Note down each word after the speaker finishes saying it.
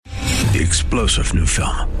The explosive new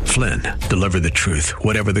film, Flynn, deliver the truth,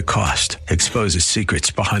 whatever the cost, exposes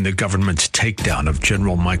secrets behind the government's takedown of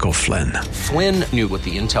General Michael Flynn. Flynn knew what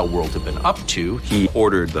the intel world had been up to. He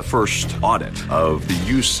ordered the first audit of the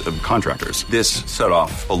use of contractors. This set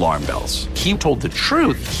off alarm bells. He told the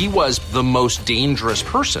truth. He was the most dangerous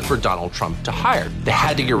person for Donald Trump to hire. They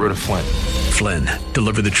had to get rid of Flynn. Flynn,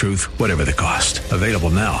 deliver the truth, whatever the cost. Available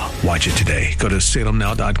now. Watch it today. Go to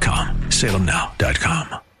salemnow.com.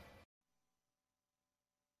 salemnow.com.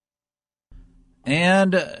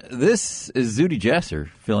 And this is Zuhdi Jasser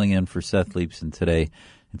filling in for Seth Leibson today.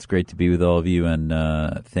 It's great to be with all of you, and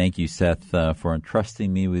thank you, Seth, for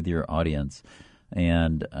entrusting me with your audience.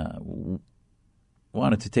 And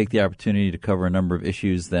wanted to take the opportunity to cover a number of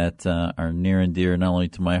issues that are near and dear not only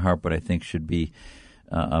to my heart, but I think should be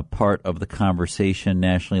a part of the conversation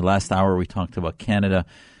nationally. Last hour we talked about Canada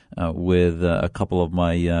with a couple of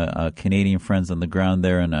my Canadian friends on the ground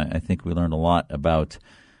there, and I think we learned a lot about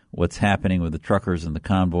what's happening with the truckers and the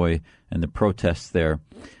convoy and the protests there.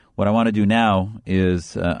 What I want to do now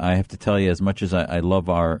is I have to tell you, as much as I love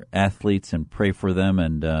our athletes and pray for them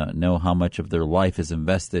and know how much of their life is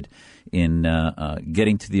invested in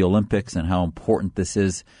getting to the Olympics and how important this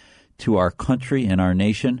is to our country and our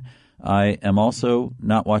nation, I am also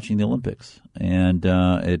not watching the Olympics. And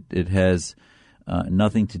it has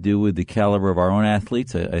nothing to do with the caliber of our own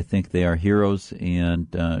athletes. I think they are heroes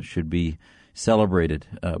and should be celebrated,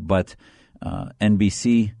 but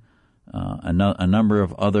NBC, a number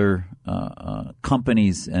of other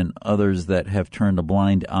companies and others that have turned a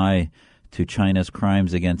blind eye to China's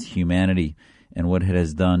crimes against humanity and what it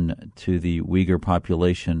has done to the Uyghur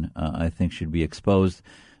population, I think should be exposed.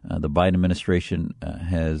 The Biden administration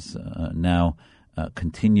has now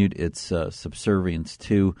continued its subservience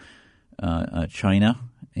to China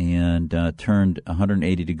and turned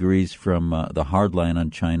 180 degrees from the hard line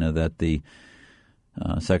on China that the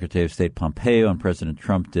Secretary of State Pompeo and President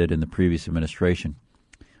Trump did in the previous administration.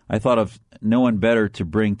 I thought of no one better to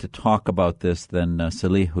bring to talk about this than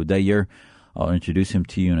Salih Hudayr. I'll introduce him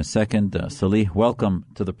to you in a second. Salih, welcome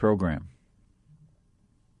to the program.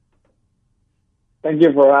 Thank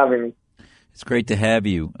you for having me. It's great to have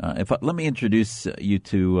you. Let me introduce you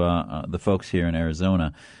to the folks here in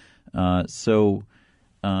Arizona. Salih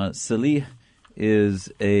is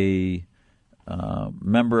a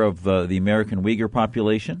member of the American Uyghur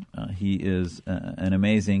population. He is an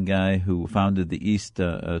amazing guy who founded the East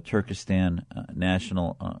Turkestan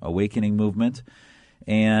National Awakening Movement.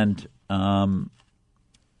 And I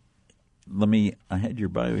had your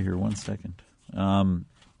bio here, 1 second.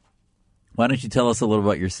 Why don't you tell us a little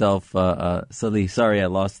about yourself, Salih? Sorry, I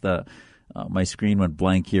lost my screen went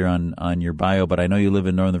blank here on your bio, but I know you live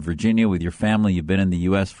in Northern Virginia with your family. You've been in the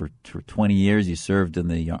U.S. for 20 years. You served in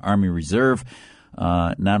the Army Reserve.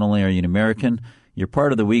 Not only are you an American, you're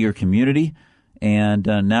part of the Uyghur community, and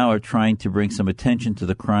now are trying to bring some attention to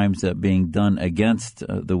the crimes that are being done against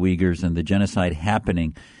the Uyghurs and the genocide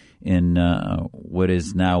happening in what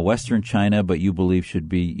is now Western China, but you believe should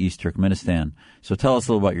be East Turkmenistan. So tell us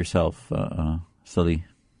a little about yourself, Salih.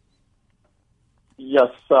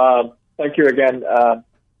 Yes, thank you again.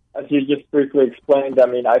 As you just briefly explained,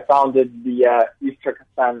 I founded the East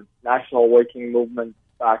Turkestan National Awakening Movement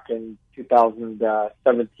back in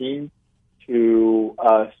 2017 to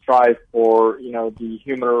strive for, the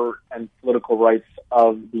human and political rights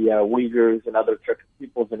of the Uyghurs and other Turkic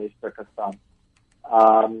peoples in East Turkestan.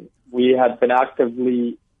 We had been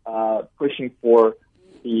actively pushing for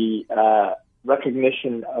the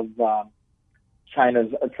recognition of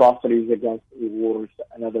China's atrocities against Uyghurs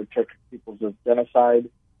and other Turkic peoples as genocide.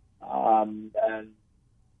 And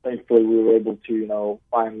thankfully we were able to,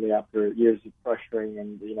 finally after years of pressuring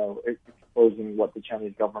and, exposing what the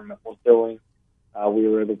Chinese government was doing, we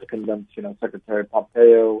were able to convince, Secretary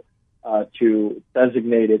Pompeo to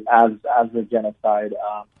designate it as a genocide.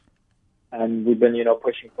 And we've been,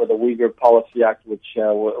 pushing for the Uyghur Policy Act, which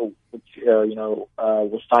was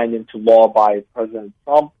signed into law by President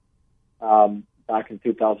Trump back in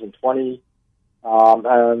 2020.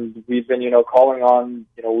 And we've been, calling on,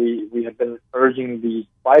 we have been urging the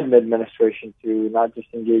Biden administration to not just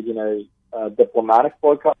engage in a diplomatic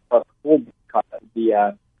boycott, but full boycott of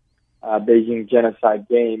the Beijing genocide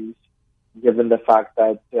games, given the fact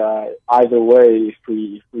that either way, if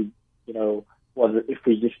we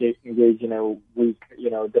just engage in a weak,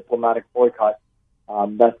 diplomatic boycott,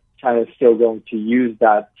 that China is still going to use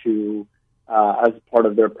that to, as part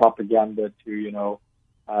of their propaganda to,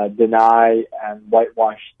 deny and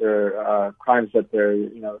whitewash their crimes that they're,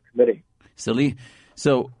 committing. Salih,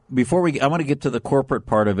 so before I want to get to the corporate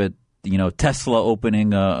part of it. Tesla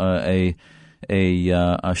opening a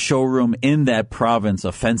a showroom in that province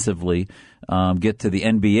offensively. Get to the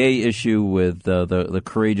NBA issue with the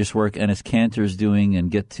courageous work Enes Kanter is doing,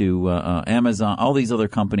 and get to Amazon, all these other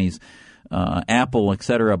companies, Apple,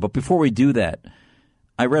 etc. But before we do that,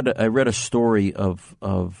 I read a story of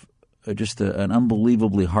just an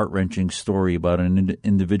unbelievably heart-wrenching story about an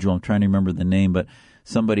individual. I'm trying to remember the name, but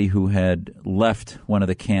somebody who had left one of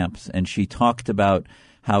the camps, and she talked about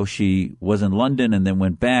how she was in London and then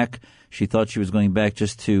went back. She thought she was going back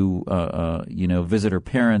just to, visit her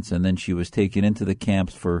parents, and then she was taken into the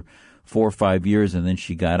camps for 4 or 5 years, and then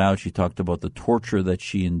she got out. She talked about the torture that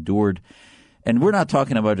she endured. And we're not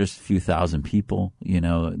talking about just a few thousand people,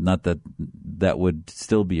 not that would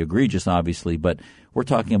still be egregious, obviously, but we're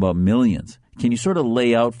talking about millions. Can you sort of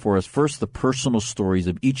lay out for us first the personal stories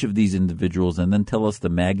of each of these individuals, and then tell us the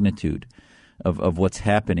magnitude of what's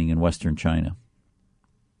happening in Western China?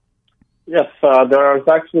 Yes, there was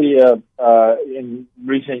actually in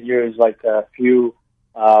recent years, like a few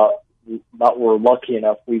that were lucky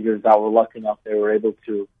enough, Uyghurs that were lucky enough, they were able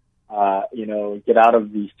to, get out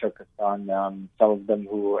of these Turkestan. Some of them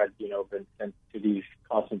who had, been sent to these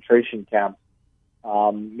concentration camps.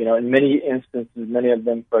 In many instances, many of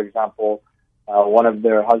them, for example, one of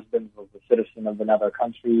their husbands was a citizen of another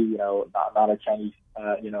country, not a Chinese,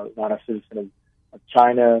 not a citizen of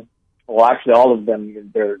China. Well, actually, all of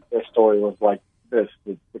them, their story was like this,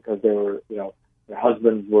 because they were, their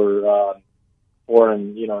husbands were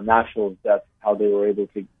foreign, nationals. That's how they were able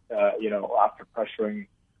to, after pressuring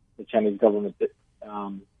the Chinese government,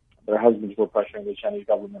 their husbands were pressuring the Chinese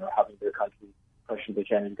government, or having their country pressure the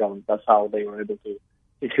Chinese government. That's how they were able to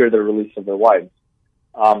secure the release of their wives.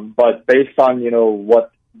 But based on,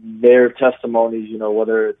 what their testimonies,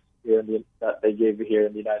 whether it's here that they gave here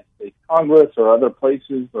in the United States Congress or other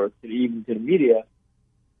places, or even to the media,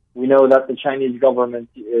 we know that the Chinese government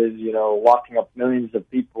is, locking up millions of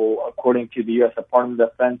people. According to the U.S. Department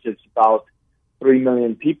of Defense, it's about 3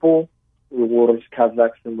 million people, Uyghurs,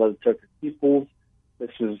 Kazakhs, and the Turkic peoples.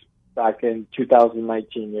 This was back in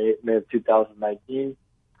 2019, May of 2019.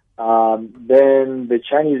 Then the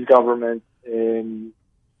Chinese government in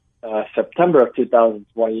September of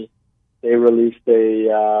 2020, they released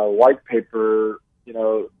a white paper,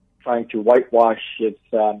 trying to whitewash its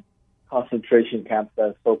concentration camps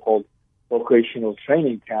as so-called vocational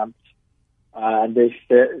training camps. And they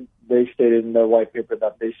stated in their white paper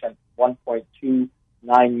that they sent 1.29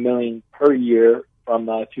 million per year from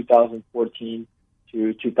 2014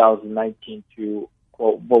 to 2019 to,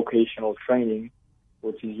 quote, vocational training,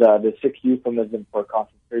 which is the sixth euphemism for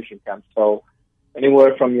concentration camps. So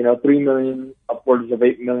anywhere from, 3 million, upwards of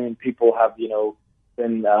 8 million people have,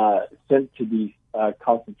 been sent to these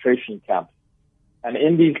concentration camps. And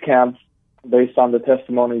in these camps, based on the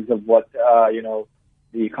testimonies of what,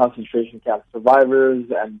 the concentration camp survivors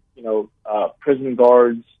and, prison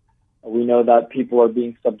guards, we know that people are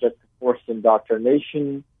being subject to forced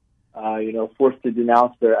indoctrination, forced to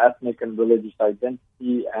denounce their ethnic and religious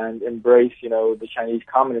identity and embrace, the Chinese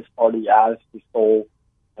Communist Party as the sole,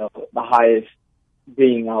 the highest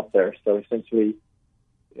being out there. So essentially,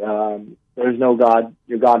 there's no God.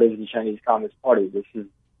 Your God is the Chinese Communist Party. This is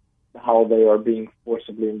how they are being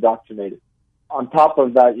forcibly indoctrinated. On top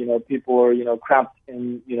of that, people are, cramped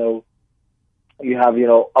in, you have,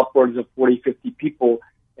 upwards of 40, 50 people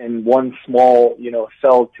in one small,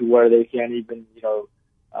 cell, to where they can't even,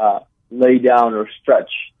 lay down or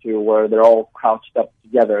stretch, to where they're all crouched up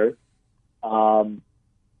together.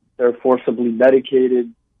 They're forcibly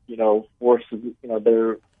medicated, forced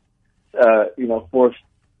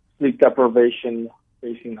sleep deprivation,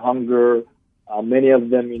 facing hunger. Many of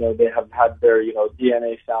them, they have had their,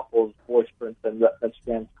 DNA samples, voice prints, and retina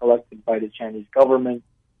scans collected by the Chinese government,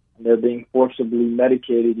 and they're being forcibly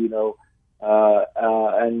medicated,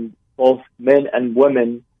 and both men and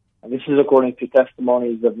women. And this is according to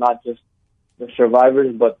testimonies of not just the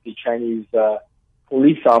survivors, but the Chinese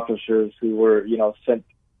police officers who were, sent,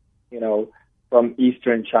 from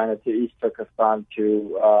eastern China to East Turkestan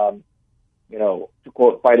to, to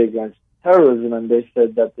quote, fight against terrorism. And they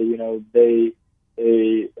said that the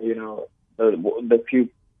few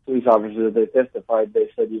police officers they testified, they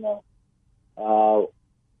said,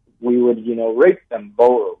 we would, rape them,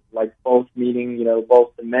 both meaning,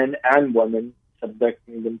 both the men and women,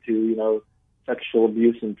 subjecting them to, sexual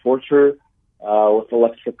abuse and torture, with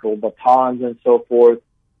electrical batons and so forth.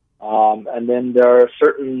 And then there are a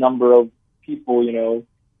certain number of people,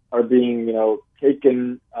 are being,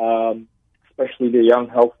 taken, especially the young,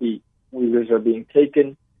 healthy Uyghurs are being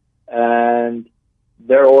taken, and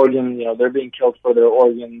their organ, they're being killed for their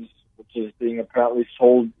organs, which is being apparently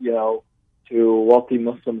sold, to to wealthy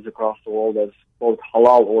Muslims across the world as both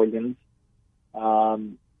halal organs.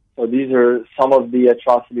 So these are some of the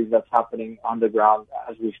atrocities that's happening on the ground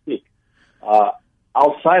as we speak.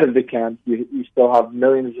 Outside of the camps, you still have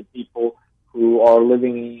millions of people who are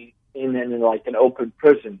living in like an open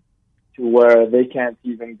prison, to where they can't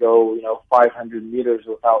even go, 500 meters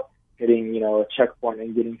without hitting, a checkpoint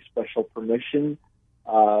and getting special permission,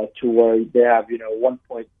 to where they have,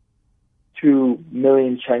 1.2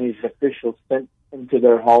 million Chinese officials sent into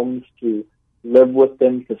their homes to live with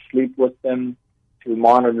them, to sleep with them, to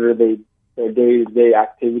monitor their day-to-day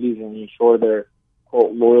activities and ensure their,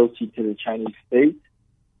 quote, loyalty to the Chinese state.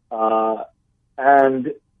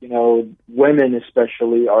 And, women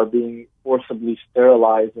especially are being forcibly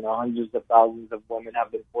sterilized. Hundreds of thousands of women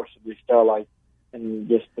have been forcibly sterilized in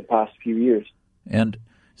just the past few years. And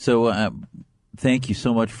so thank you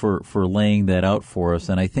so much for laying that out for us.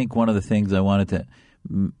 And I think one of the things I wanted to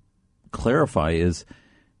clarify is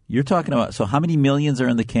you're talking about, so how many millions are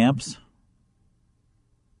in the camps?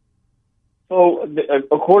 So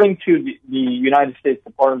according to the United States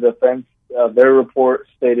Department of Defense, their report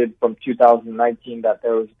stated from 2019 that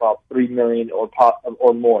there was about 3 million or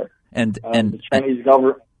more. And the Chinese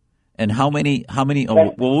government. And how many?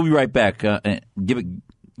 Well, we'll be right back.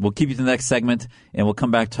 We'll keep you to the next segment, and we'll come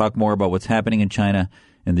back to talk more about what's happening in China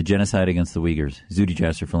and the genocide against the Uyghurs. Zuhdi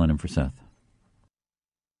Jasser filling in for Seth.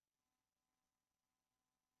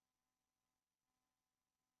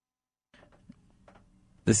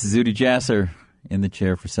 This is Zuhdi Jasser in the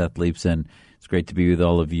chair for Seth Leibson. It's great to be with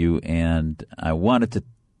all of you, and I wanted to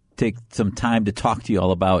take some time to talk to you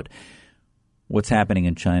all about what's happening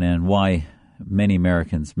in China and why many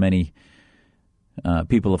Americans, many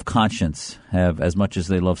people of conscience have, as much as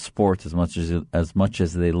they love sports, as much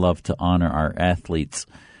as they love to honor our athletes,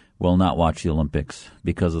 will not watch the Olympics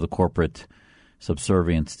because of the corporate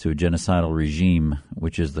subservience to a genocidal regime,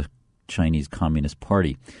 which is the Chinese Communist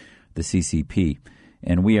Party, the CCP.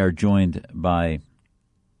 And we are joined by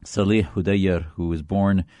Salih Hudayyar, who was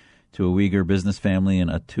born to a Uyghur business family in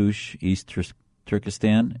Atush, East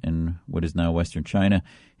Turkestan, in what is now Western China.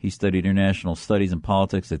 He studied international studies and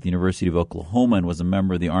politics at the University of Oklahoma and was a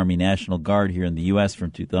member of the Army National Guard here in the U.S. from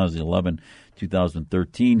 2011 to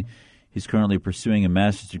 2013. He's currently pursuing a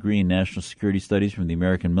master's degree in national security studies from the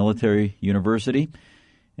American Military University.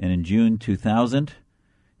 And in June 2000,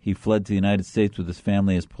 he fled to the United States with his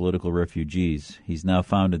family as political refugees. He's now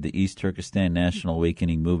founded the East Turkestan National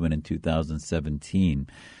Awakening Movement in 2017.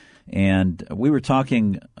 And we were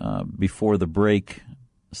talking before the break,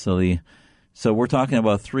 Salih. So we're talking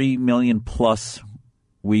about 3 million plus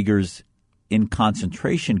Uyghurs in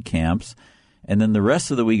concentration camps, and then the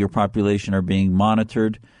rest of the Uyghur population are being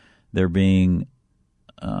monitored. They're being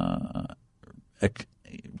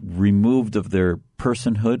removed of their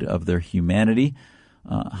personhood, of their humanity.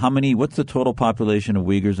 What's the total population of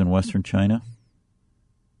Uyghurs in Western China?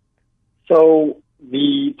 So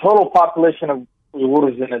the total population of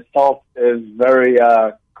Uyghurs in itself is very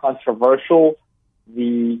controversial.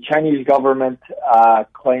 The Chinese government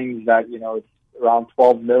claims that, it's around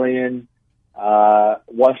 12 million.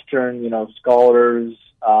 Western, scholars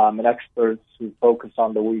and experts who focus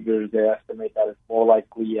on the Uyghurs, they estimate that it's more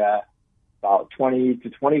likely about 20 to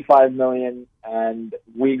 25 million. And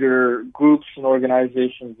Uyghur groups and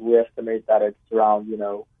organizations, we estimate that it's around,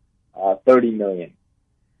 30 million.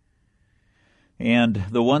 And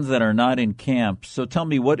the ones that are not in camp, so tell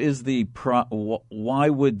me, what is why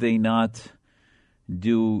would they not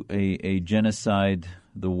do a genocide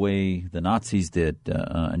the way the Nazis did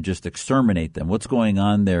and just exterminate them? What's going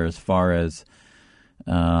on there as far as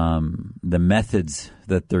the methods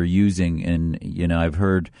that they're using? And, I've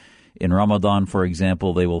heard in Ramadan, for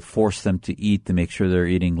example, they will force them to eat to make sure they're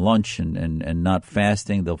eating lunch and not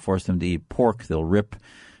fasting. They'll force them to eat pork. They'll rip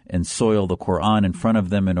and soil the Quran in front of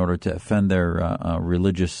them in order to offend their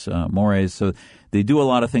religious mores. So they do a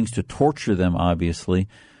lot of things to torture them, obviously,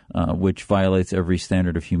 which violates every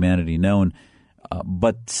standard of humanity known.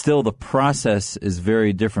 But still, the process is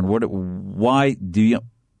very different. Why do you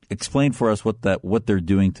explain for us what they're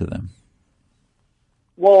doing to them?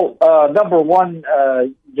 Well, number one,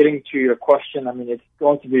 getting to your question, it's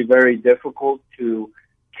going to be very difficult to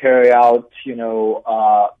carry out,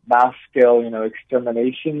 mass-scale,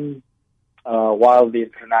 extermination while the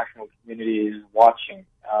international community is watching.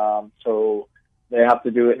 So they have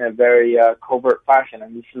to do it in a very covert fashion,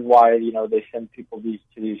 and this is why, they send people to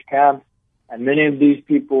these camps. And many of these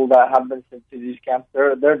people that have been sent to these camps,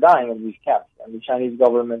 they're dying in these camps. And the Chinese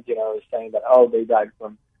government, is saying that, they died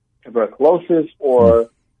from tuberculosis or,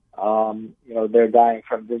 they're dying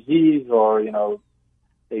from disease or,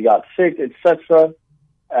 they got sick, etc.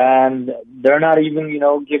 and they're not even,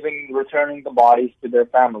 returning the bodies to their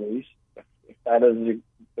families. If that is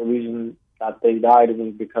the reason that they died, it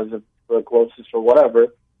was because of tuberculosis or whatever,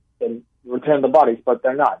 then return the bodies, but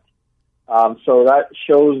they're not. So that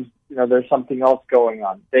shows, there's something else going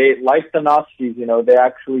on. They, like the Nazis, they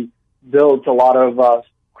actually built a lot of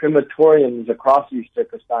crematoriums across East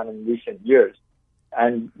Turkestan in recent years.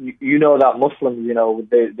 And you know that Muslims,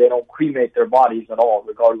 they don't cremate their bodies at all,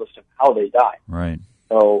 regardless of how they die. Right.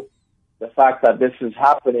 So the fact that this is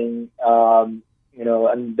happening, and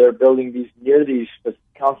they're building these near these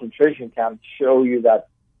concentration camps show you that,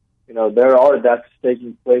 there are deaths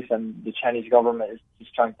taking place and the Chinese government is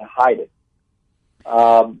just trying to hide it.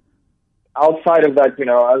 Outside of that,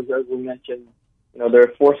 as we mentioned,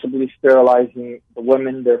 they're forcibly sterilizing the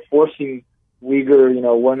women. They're forcing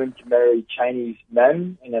Uyghur, women to marry Chinese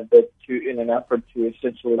men in an effort to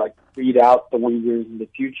essentially breed out the Uyghurs in the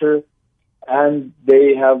future. And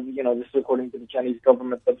they have, this is according to the Chinese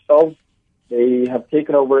government themselves, they have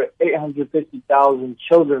taken over 850,000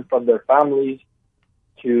 children from their families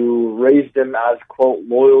to raise them as, quote,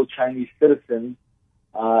 loyal Chinese citizens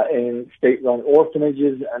in state-run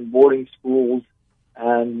orphanages and boarding schools.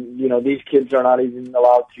 And, these kids are not even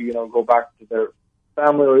allowed to, go back to their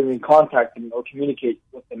family or even contact them or communicate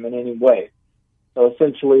with them in any way. So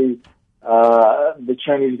essentially, the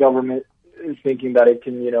Chinese government is thinking that it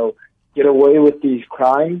can, get away with these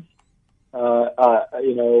crimes, for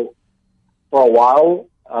a while.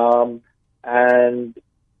 And,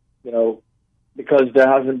 because there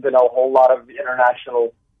hasn't been a whole lot of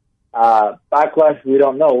international backlash, we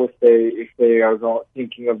don't know if they are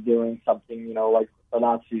thinking of doing something, like the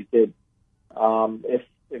Nazis did. If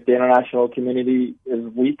the international community is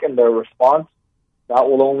weak in their response, that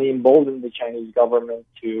will only embolden the Chinese government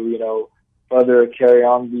to, further carry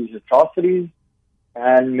on these atrocities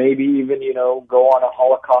and maybe even, go on a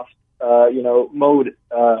Holocaust, mode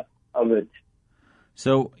of it.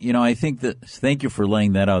 So, I think that, thank you for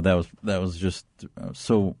laying that out. That was just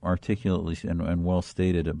so articulately and well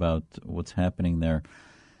stated about what's happening there.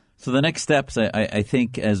 So the next steps, I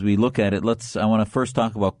think, as we look at it, I want to first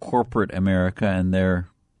talk about corporate America and their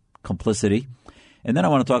complicity. And then I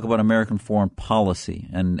want to talk about American foreign policy.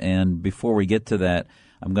 And before we get to that,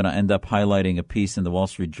 I'm going to end up highlighting a piece in the Wall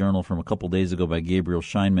Street Journal from a couple days ago by Gabriel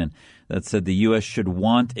Scheinman that said the U.S. should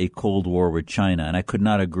want a Cold War with China. And I could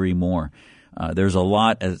not agree more. There's a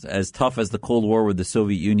lot, as tough as the Cold War with the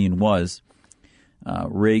Soviet Union was,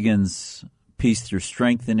 Reagan's Peace Through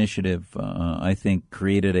Strength initiative, I think,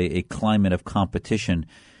 created a climate of competition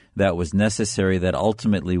that was necessary, that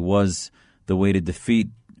ultimately was the way to defeat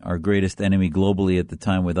our greatest enemy globally at the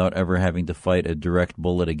time without ever having to fight a direct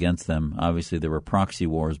bullet against them. Obviously, there were proxy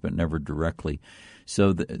wars, but never directly.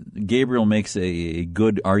 So Gabriel makes a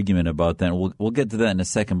good argument about that. We'll get to that in a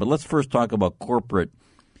second. But let's first talk about corporate.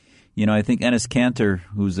 I think Enes Kanter,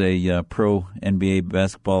 who's a pro NBA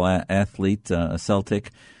basketball athlete, a Celtic,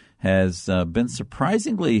 has been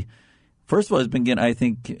surprisingly, first of all, has been getting, I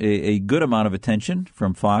think, a good amount of attention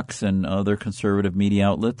from Fox and other conservative media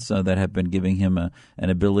outlets that have been giving him an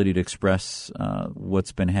ability to express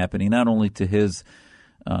what's been happening, not only to his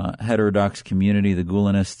heterodox community, the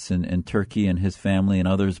Gulenists in Turkey and his family and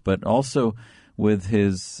others, but also with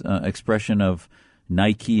his expression of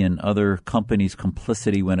Nike and other companies'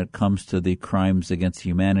 complicity when it comes to the crimes against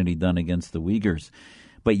humanity done against the Uyghurs.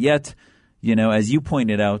 But yet, as you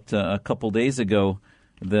pointed out a couple days ago,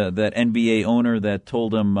 that NBA owner that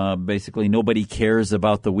told him basically nobody cares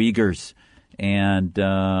about the Uyghurs, and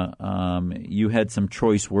you had some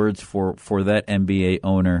choice words for that NBA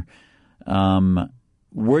owner.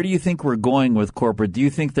 Where do you think we're going with corporate? Do you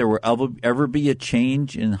think there will ever be a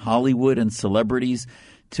change in Hollywood and celebrities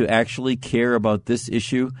to actually care about this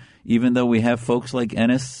issue, even though we have folks like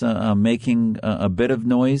Enes making a bit of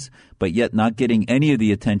noise, but yet not getting any of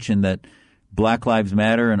the attention that Black Lives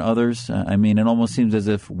Matter and others? It almost seems as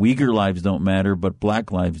if Uyghur lives don't matter, but Black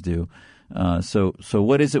lives do. So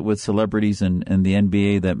what is it with celebrities and the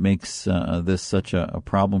NBA that makes this such a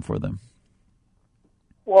problem for them?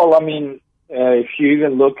 Well, if you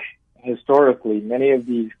even look historically, many of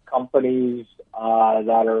these companies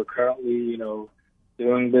that are currently,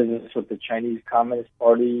 doing business with the Chinese Communist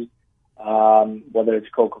Party, whether it's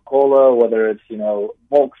Coca-Cola, whether it's,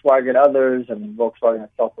 Volkswagen, others. Volkswagen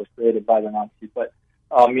itself was created by the Nazis. But,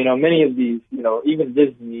 many of these, even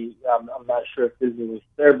Disney, I'm not sure if Disney was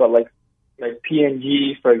there, but like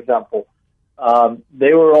P&G, for example,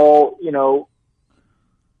 they were all,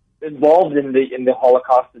 involved in the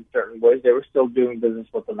Holocaust in certain ways. They were still doing business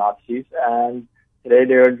with the Nazis, and today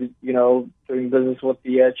they're, doing business with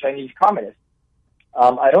the Chinese communists.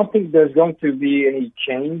 I don't think there's going to be any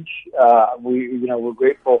change. We're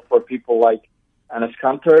grateful for people like Anas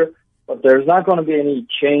Kanter, but there's not going to be any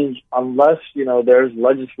change unless, there's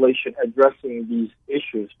legislation addressing these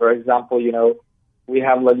issues. For example, we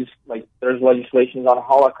have there's legislations on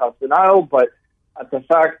Holocaust denial, but at the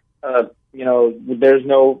fact, there's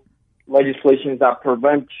no legislations that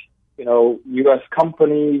prevent, U.S.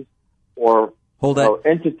 companies or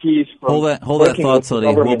entities from hold that thought,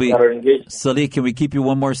 Zuhdi. Can we keep you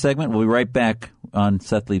one more segment? We'll be right back on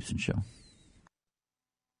Seth Leibsohn Show.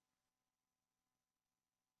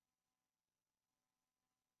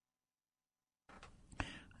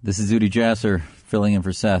 This is Zuhdi Jasser filling in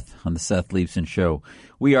for Seth on the Seth Leibsohn Show.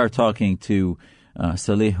 We are talking to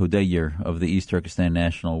Saleh Hudayr of the East Turkestan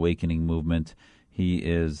National Awakening Movement. He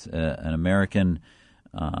is an American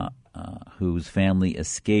whose family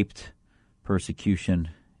escaped persecution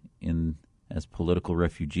as political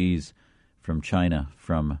refugees from China,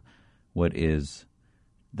 from what is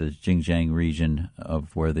the Xinjiang region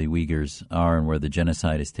of where the Uyghurs are and where the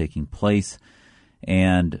genocide is taking place.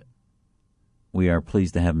 And we are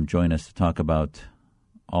pleased to have him join us to talk about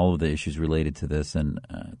all of the issues related to this. And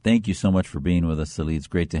thank you so much for being with us, Saleh. It's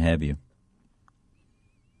great to have you.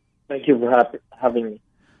 Thank you for having me.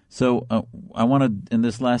 So I want to, in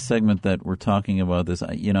this last segment that we're talking about this,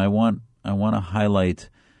 I want to highlight,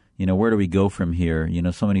 where do we go from here?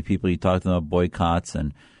 So many people, you talk to them about boycotts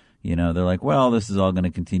and, they're like, well, this is all going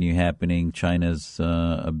to continue happening. China's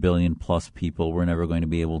a billion plus people. We're never going to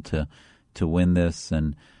be able to win this.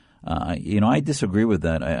 And, I disagree with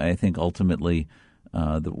that. I think ultimately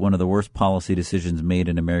one of the worst policy decisions made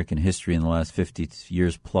in American history in the last 50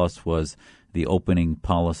 years plus was the opening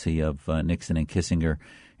policy of Nixon and Kissinger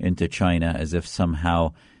into China, as if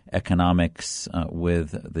somehow economics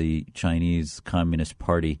with the Chinese Communist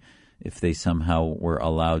Party, if they somehow were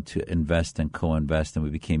allowed to invest and co-invest and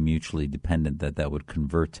we became mutually dependent, that would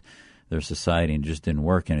convert their society, and it just didn't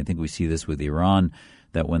work. And I think we see this with Iran,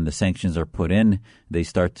 that when the sanctions are put in, they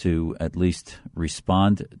start to at least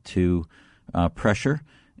respond to pressure.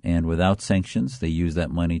 And without sanctions, they use that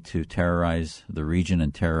money to terrorize the region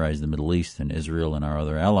and terrorize the Middle East and Israel and our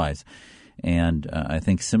other allies. And I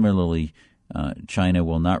think similarly, China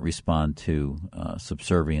will not respond to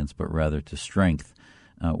subservience, but rather to strength.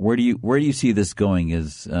 Where do you see this going?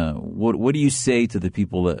 What do you say to the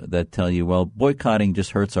people that tell you, well, boycotting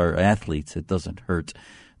just hurts our athletes, it doesn't hurt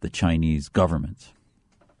the Chinese government?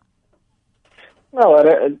 No,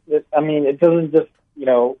 it doesn't just,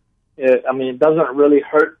 it doesn't really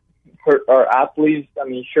hurt our athletes.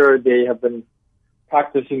 Sure, they have been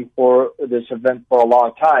practicing for this event for a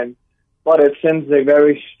long time, but it sends a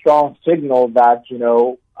very strong signal that,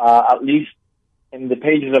 at least in the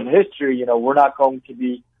pages of history, we're not going to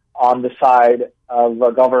be on the side of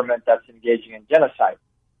a government that's engaging in genocide.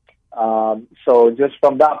 So just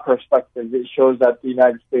from that perspective, it shows that the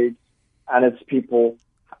United States and its people,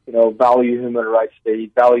 value human rights, they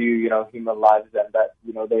value, human lives, and that,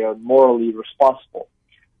 they are morally responsible.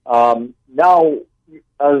 Now,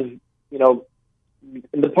 as,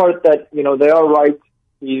 in the part that, they are right,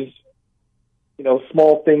 these,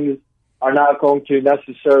 small things are not going to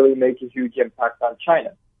necessarily make a huge impact on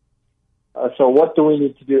China. So what do we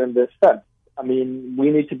need to do in this sense? We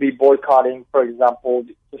need to be boycotting, for example,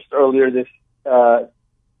 just earlier this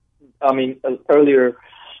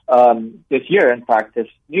year, in fact, this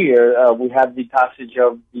New Year, we had the passage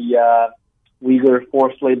of the Uyghur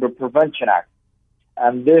Forced Labor Prevention Act.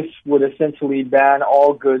 And this would essentially ban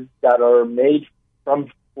all goods that are made from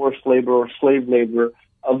forced labor or slave labor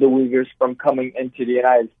of the Uyghurs from coming into the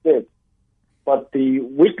United States. But the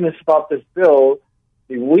weakness about this bill,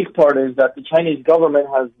 the weak part is that the Chinese government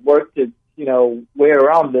has worked its, way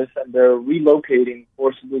around this, and they're relocating,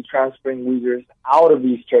 forcibly transferring Uyghurs out of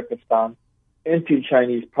East Turkestan into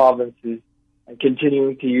Chinese provinces and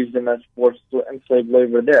continuing to use them as forced enslaved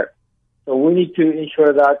labor there. So we need to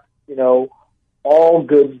ensure that, all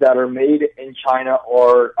goods that are made in China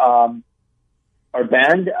are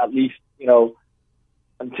banned, at least,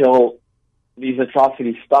 until these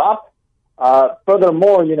atrocities stop.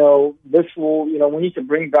 Furthermore, this will, we need to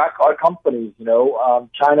bring back our companies.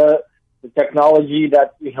 China, the technology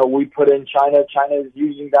that, we put in China is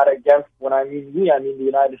using that against, when I mean we, I mean the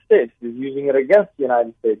United States, is using it against the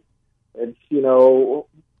United States. It's,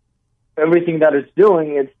 everything that it's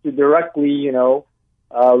doing is to directly,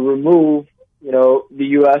 remove, the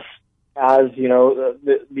U.S. as,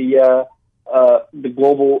 the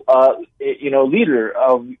global, leader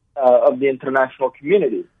of the international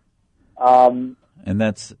community. And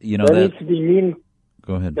that's, needs to be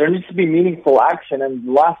Go ahead. There needs to be meaningful action. And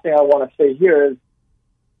the last thing I want to say here is,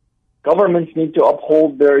 governments need to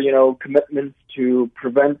uphold their, commitments to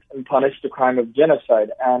prevent and punish the crime of genocide.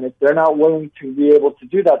 And if they're not willing to be able to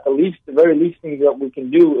do that, the very least thing that we can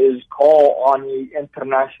do is call on the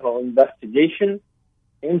international investigation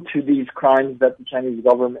into these crimes that the Chinese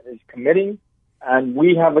government is committing. And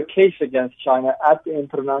we have a case against China at the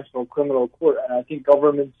International Criminal Court, and I think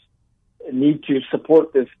governments need to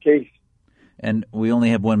support this case. And we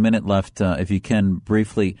only have 1 minute left. If you can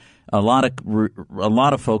briefly, a lot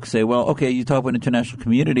of folks say, well, okay, you talk about international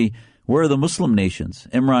community. Where are the Muslim nations?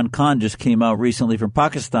 Imran Khan just came out recently from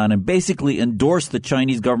Pakistan and basically endorsed the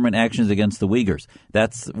Chinese government actions against the Uyghurs.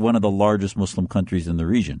 That's one of the largest Muslim countries in the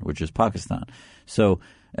region, which is Pakistan. So,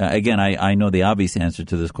 again, I know the obvious answer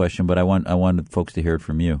to this question, but I wanted folks to hear it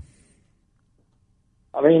from you.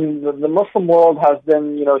 I mean, the Muslim world has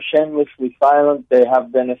been, shamelessly silent. They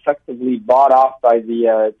have been effectively bought off by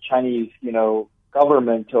the Chinese,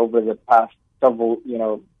 government over the past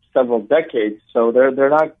several decades. So they're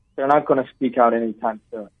not going to speak out anytime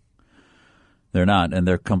soon. They're not, and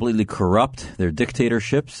they're completely corrupt. They're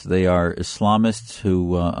dictatorships. They are Islamists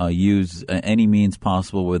who use any means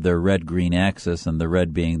possible with their red-green axis, and the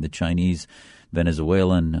red being the Chinese,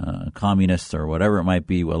 Venezuelan, communists, or whatever it might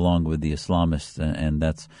be, along with the Islamists, and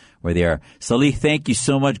that's where they are. Salih, thank you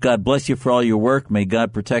so much. God bless you for all your work. May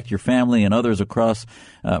God protect your family and others across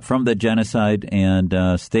from the genocide, and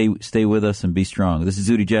stay with us and be strong. This is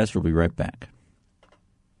Zuhdi Jasser. We'll be right back.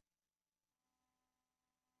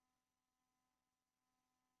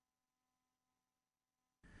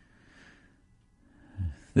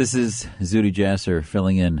 This is Zuhdi Jasser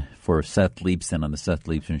filling in for Seth Leibson on the Seth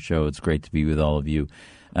Leibson Show. It's great to be with all of you.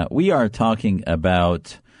 We were talking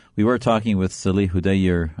with Salih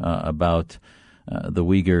Hudayr about the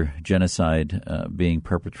Uyghur genocide being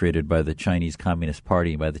perpetrated by the Chinese Communist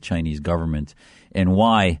Party, by the Chinese government, and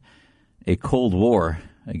why a Cold War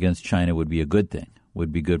against China would be a good thing,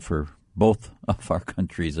 would be good for both of our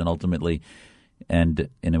countries, and ultimately, and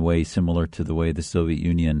in a way similar to the way the Soviet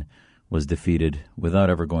Union was defeated without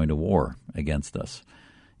ever going to war against us.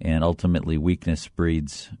 And ultimately, weakness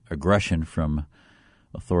breeds aggression from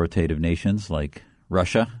authoritative nations like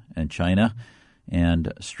Russia and China,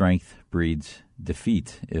 and strength breeds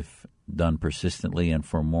defeat if done persistently and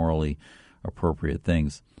for morally appropriate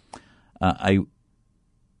things. I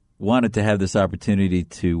wanted to have this opportunity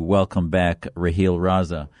to welcome back Raheel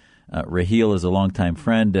Raza. Raheel is a longtime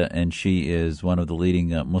friend, and she is one of the leading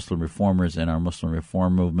Muslim reformers in our Muslim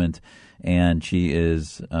reform movement, and she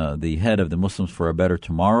is the head of the Muslims for a Better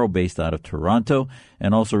Tomorrow based out of Toronto,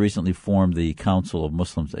 and also recently formed the Council of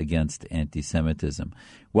Muslims Against Anti-Semitism.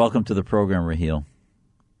 Welcome to the program, Raheel.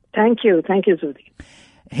 Thank you. Thank you, Zuhdi.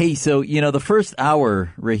 Hey, so, the first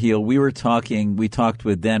hour, Raheel, we talked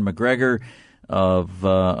with Dan McGregor, of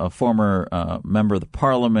a former member of the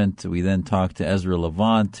parliament. We then talked to Ezra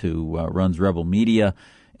Levant, who runs Rebel Media,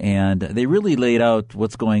 and they really laid out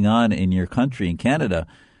what's going on in your country, in Canada,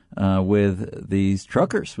 with these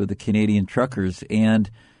truckers, with the Canadian truckers. And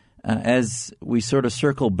as we sort of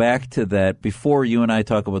circle back to that, before you and I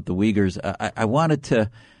talk about the Uyghurs, I wanted to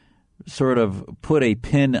sort of put a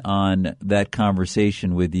pin on that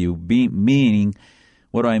conversation with you, meaning,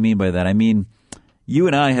 what do I mean by that? I mean, you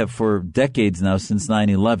and I have for decades now, since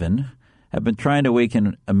 9/11, have been trying to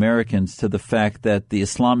awaken Americans to the fact that the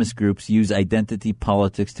Islamist groups use identity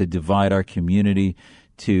politics to divide our community,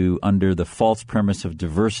 to, under the false premise of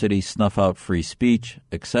diversity, snuff out free speech,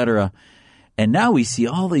 etc. And now we see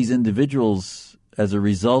all these individuals, as a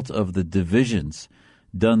result of the divisions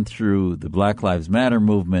done through the Black Lives Matter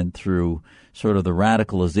movement, through sort of the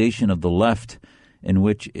radicalization of the left, in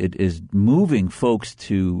which it is moving folks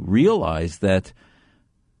to realize that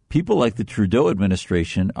people like the Trudeau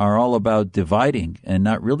administration are all about dividing and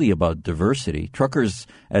not really about diversity. Truckers,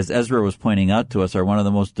 as Ezra was pointing out to us, are one of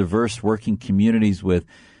the most diverse working communities, with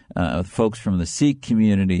folks from the Sikh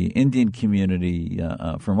community, Indian community,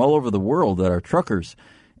 from all over the world that are truckers.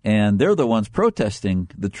 And they're the ones protesting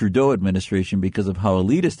the Trudeau administration because of how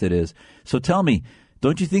elitist it is. So tell me,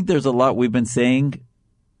 don't you think there's a lot we've been saying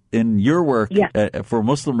in your work for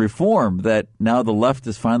Muslim reform that now the left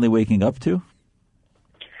is finally waking up to?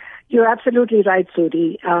 You're absolutely right,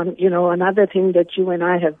 Zuhdi. Another thing that you and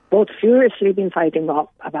I have both furiously been fighting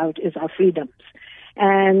about is our freedoms.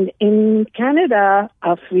 And in Canada,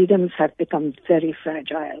 our freedoms have become very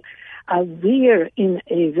fragile. We're in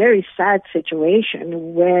a very sad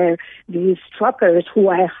situation where these truckers, who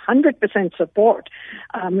I 100% support,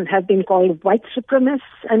 have been called white supremacists.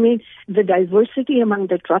 I mean, the diversity among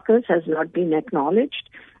the truckers has not been acknowledged.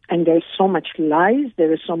 And there's so much lies,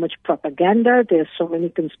 there is so much propaganda, there's so many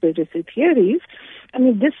conspiracy theories. I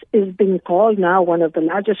mean, this is being called now one of the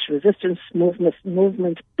largest resistance movements,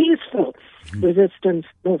 peaceful resistance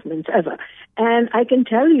movements ever. And I can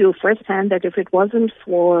tell you firsthand that if it wasn't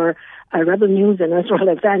for Rebel News and Israel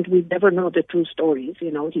Event, we'd never know the true stories.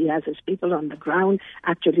 You know, he has his people on the ground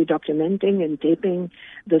actually documenting and taping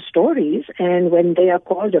the stories. And when they are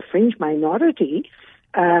called a fringe minority,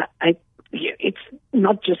 it's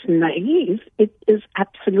not just naive, it is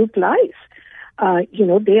absolute lies.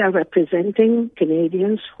 They are representing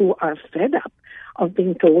Canadians who are fed up of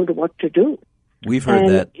being told what to do. We've heard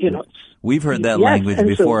that. We've heard that language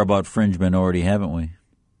before about fringe minority, haven't we?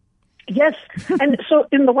 Yes. And so,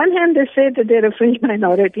 in the one hand, they say that they're a fringe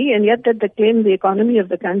minority, and yet that they claim the economy of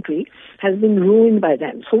the country has been ruined by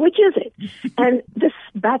them. So which is it? And this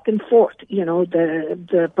back and forth,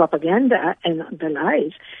 the propaganda and the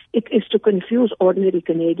lies, it is to confuse ordinary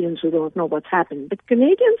Canadians who don't know what's happened. But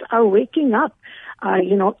Canadians are waking up.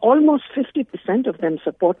 Almost 50% of them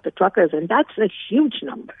support the truckers, and that's a huge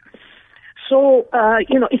number. So,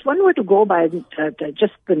 if one were to go by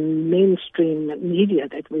just the mainstream media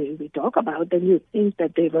that we talk about, then you think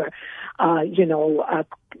that they were,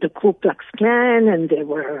 the Ku Klux Klan and they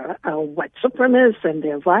were white supremacists and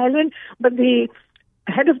they're violent. But the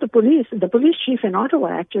head of the police chief in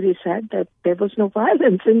Ottawa actually said that there was no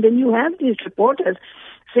violence. And then you have these reporters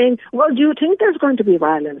saying, well, do you think there's going to be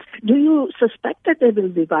violence? Do you suspect that there will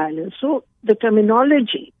be violence? So the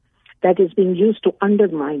terminology that is being used to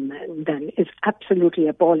undermine them is absolutely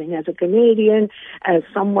appalling. As a Canadian, as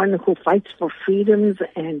someone who fights for freedoms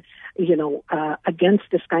and, against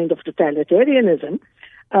this kind of totalitarianism,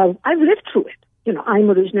 I've lived through it. I'm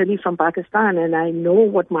originally from Pakistan and I know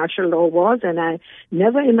what martial law was, and I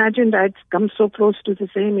never imagined I'd come so close to the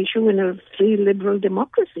same issue in a free liberal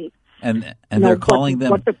democracy. And they're calling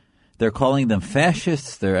them... They're calling them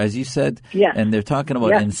fascists, they're, as you said, and they're talking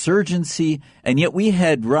about insurgency, and yet we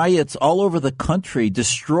had riots all over the country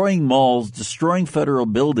destroying malls, destroying federal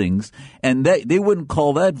buildings, and they wouldn't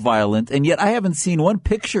call that violent, and yet I haven't seen one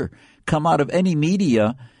picture come out of any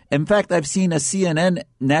media. In fact, I've seen a CNN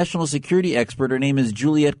national security expert, her name is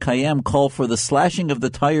Juliette Kayyem, call for the slashing of the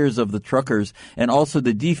tires of the truckers and also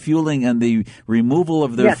the defueling and the removal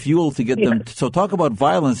of their fuel to get them. So talk about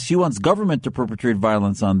violence. She wants government to perpetrate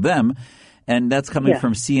violence on them. And that's coming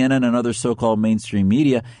from CNN and other so-called mainstream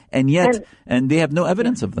media. And yet, and they have no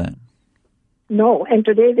evidence of that. No. And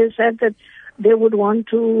today they said that they would want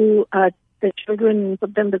to the children,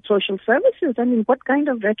 put them with social services. I mean, what kind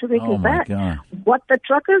of rhetoric is that? God. What the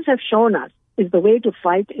truckers have shown us is the way to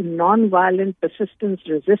fight in non-violent persistence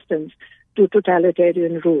resistance to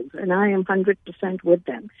totalitarian rules. And I am 100% with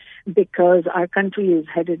them because our country is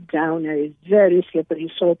headed down a very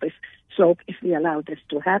slippery slope if we allow this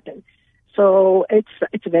to happen. So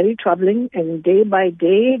it's very troubling, and day by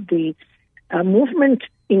day the movement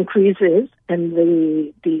increases and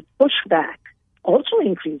the pushback also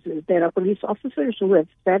increases. There are police officers who have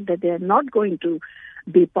said that they are not going to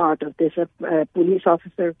be part of this. A police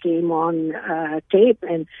officer came on tape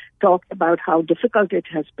and talked about how difficult it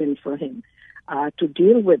has been for him to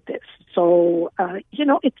deal with this. So,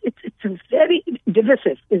 it's a very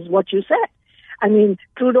divisive, is what you said. I mean,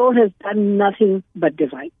 Trudeau has done nothing but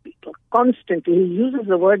divide people constantly. He uses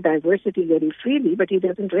the word diversity very freely, but he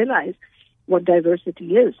doesn't realize what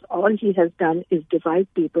diversity is. All he has done is divide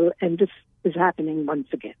people, and this is happening once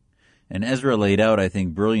again. And Ezra laid out, I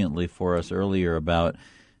think, brilliantly for us earlier about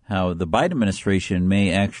how the Biden administration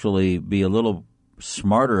may actually be a little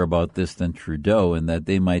smarter about this than Trudeau, and that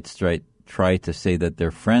they might try to say that they're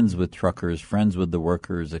friends with truckers, friends with the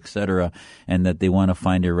workers, etc., and that they want to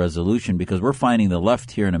find a resolution. Because we're finding the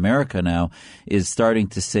left here in America now is starting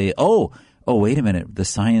to say, oh, wait a minute. The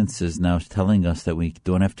science is now telling us that we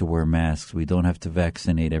don't have to wear masks. We don't have to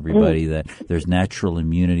vaccinate everybody, that there's natural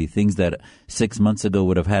immunity. Things that 6 months ago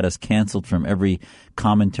would have had us canceled from every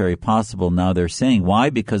commentary possible. Now they're saying, why?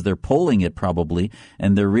 Because they're polling it probably,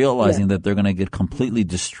 and they're realizing that they're going to get completely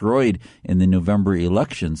destroyed in the November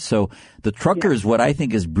election. So the truckers, what I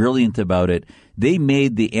think is brilliant about it, they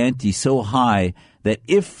made the ante so high that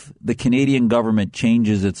if the Canadian government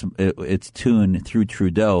changes its tune through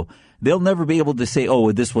Trudeau, they'll never be able to say,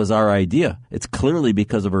 oh, this was our idea. It's clearly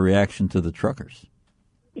because of a reaction to the truckers.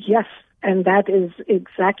 Yes, and that is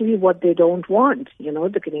exactly what they don't want.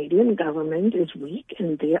 The Canadian government is weak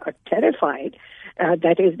and they are terrified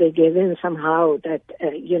that if they give in somehow that,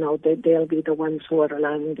 that they'll be the ones who are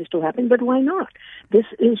allowing this to happen. But why not? This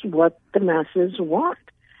is what the masses want.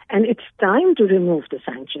 And it's time to remove the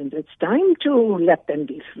sanctions. It's time to let them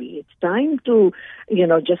be free. It's time to,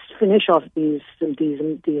 just finish off these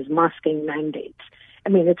masking mandates. I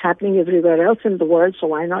mean, it's happening everywhere else in the world, so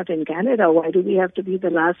why not in Canada? Why do we have to be the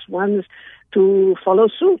last ones to follow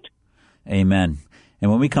suit? Amen.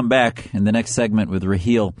 And when we come back in the next segment with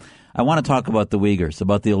Raheel, I want to talk about the Uyghurs,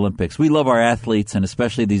 about the Olympics. We love our athletes, and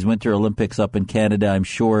especially these Winter Olympics up in Canada. I'm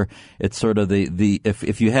sure it's sort of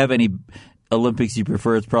if you have any Olympics you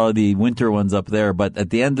prefer, it's probably the winter ones up there. But at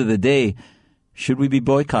the end of the day, should we be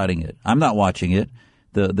boycotting it? I'm not watching it.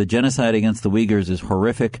 The genocide against the Uyghurs is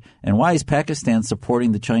horrific. And why is Pakistan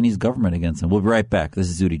supporting the Chinese government against them? We'll be right back. This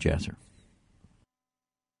is Zuhdi Jasser.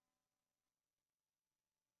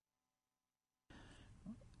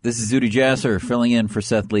 This is Zuhdi Jasser filling in for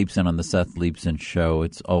Seth Leibson on the Seth Leibson Show.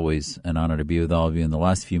 It's always an honor to be with all of you. In the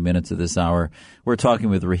last few minutes of this hour, we're talking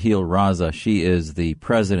with Raheel Raza. She is the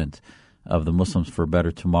president of the Muslims for a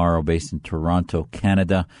Better Tomorrow based in Toronto,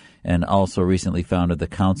 Canada, and also recently founded the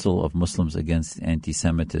Council of Muslims Against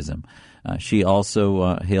Anti-Semitism. She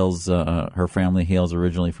also hails, her family hails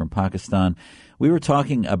originally from Pakistan. We were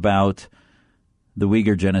talking about the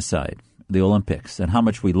Uyghur genocide, the Olympics, and how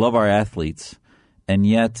much we love our athletes, and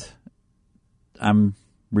yet I'm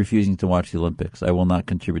refusing to watch the Olympics. I will not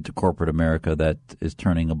contribute to corporate America that is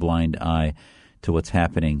turning a blind eye to what's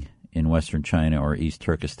happening in Western China or East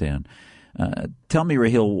Turkestan. Tell me,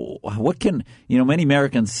 Raheel, what can, many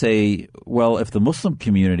Americans say, well, if the Muslim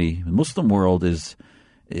community, the Muslim world is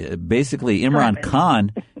basically Imran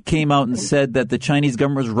Khan came out and said that the Chinese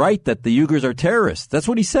government was right, that the Uyghurs are terrorists. That's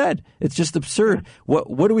what he said. It's just absurd.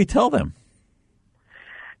 What do we tell them?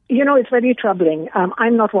 It's very troubling.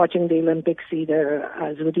 I'm not watching the Olympics either,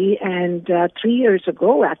 Zuhdi. And 3 years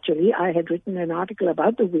ago, actually, I had written an article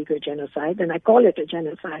about the Uyghur genocide, and I call it a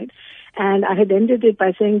genocide. And I had ended it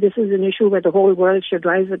by saying this is an issue where the whole world should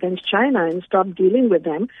rise against China and stop dealing with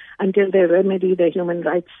them until they remedy their human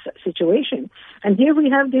rights situation. And here we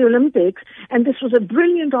have the Olympics, and this was a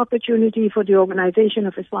brilliant opportunity for the Organization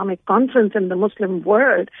of Islamic Conference and the Muslim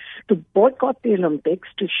world to boycott the Olympics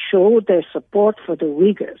to show their support for the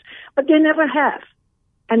Uyghurs. But they never have,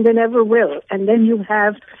 and they never will. And then you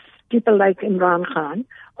have people like Imran Khan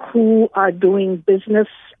who are doing business.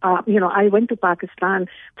 I went to Pakistan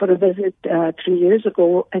for a visit 3 years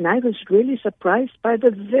ago, and I was really surprised by the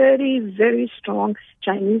very, very strong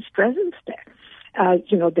Chinese presence there.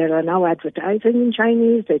 There are now advertising in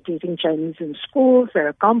Chinese. They're teaching Chinese in schools. There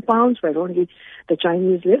are compounds where only the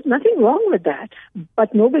Chinese live. Nothing wrong with that.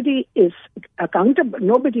 But nobody is accountable.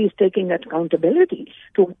 Nobody is taking accountability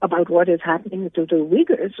about what is happening to the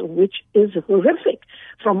Uyghurs, which is horrific,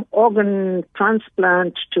 from organ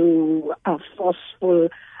transplant to forceful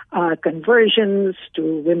conversions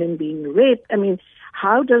to women being raped. I mean,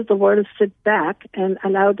 how does the world sit back and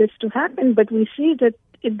allow this to happen? But we see that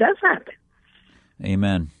it does happen.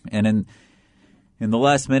 Amen. And in the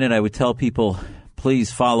last minute, I would tell people,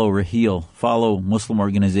 please follow Raheel, follow Muslim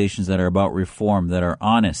organizations that are about reform, that are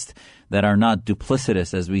honest, that are not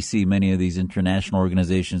duplicitous, as we see many of these international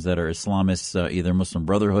organizations that are Islamists, either Muslim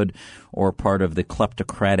Brotherhood or part of the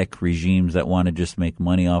kleptocratic regimes that want to just make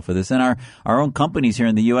money off of this. And our own companies here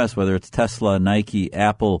in the U.S., whether it's Tesla, Nike,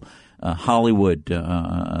 Apple, Hollywood,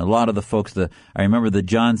 a lot of the folks, I remember the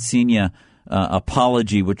John Cena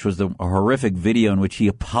apology, which was a horrific video in which he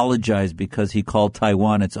apologized because he called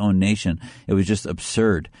Taiwan its own nation. It was just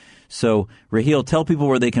absurd. So, Raheel, tell people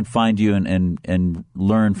where they can find you and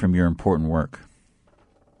learn from your important work.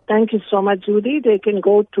 Thank you so much, Zuhdi. They can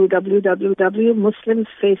go to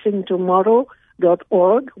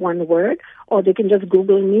www.muslimsfacingtomorrow.org, one word, or they can just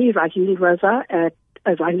Google me, Raheel Raza, at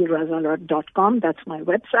raheelraza.com. That's my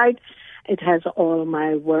website. It has all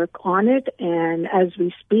my work on it, and as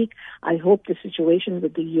we speak, I hope the situation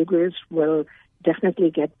with the Uyghurs will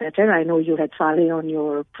definitely get better. I know you had Saleh on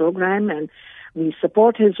your program, and we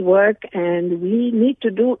support his work, and we need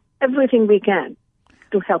to do everything we can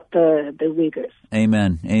to help the Uyghurs.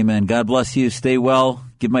 Amen. Amen. God bless you. Stay well.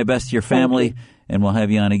 Give my best to your family, and we'll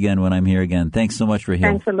have you on again when I'm here again. Thanks so much, Raheel.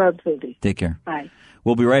 Thanks a lot, Zuhdi. Take care. Bye.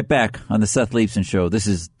 We'll be right back on the Seth Leibson Show. This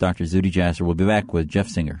is Dr. Zuhdi Jasser. We'll be back with Jeff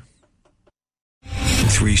Singer.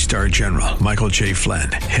 3-star General Michael J.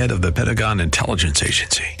 Flynn, head of the Pentagon Intelligence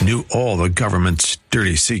Agency, knew all the government's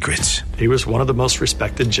dirty secrets. He was one of the most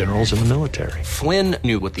respected generals in the military. Flynn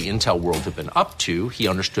knew what the intel world had been up to. He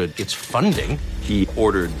understood its funding. He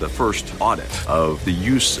ordered the first audit of the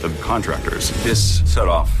use of contractors. This set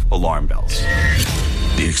off alarm bells.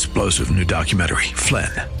 The explosive new documentary,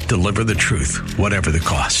 Flynn, deliver the truth, whatever the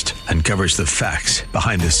cost, and covers the facts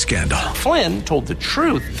behind the scandal. Flynn told the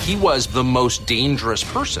truth. He was the most dangerous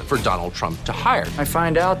person for Donald Trump to hire. I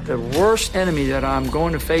find out the worst enemy that I'm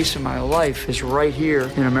going to face in my life is right here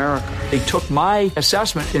in America. They took my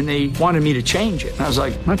assessment and they wanted me to change it. And I was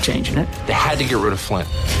like, I'm not changing it. They had to get rid of Flynn.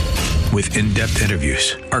 With in-depth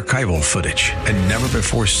interviews, archival footage, and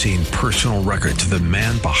never-before-seen personal records of the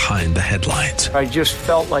man behind the headlines. I just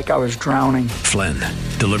felt like I was drowning. Flynn,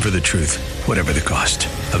 deliver the truth, whatever the cost.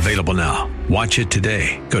 Available now. Watch it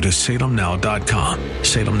today. Go to salemnow.com.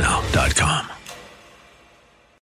 salemnow.com.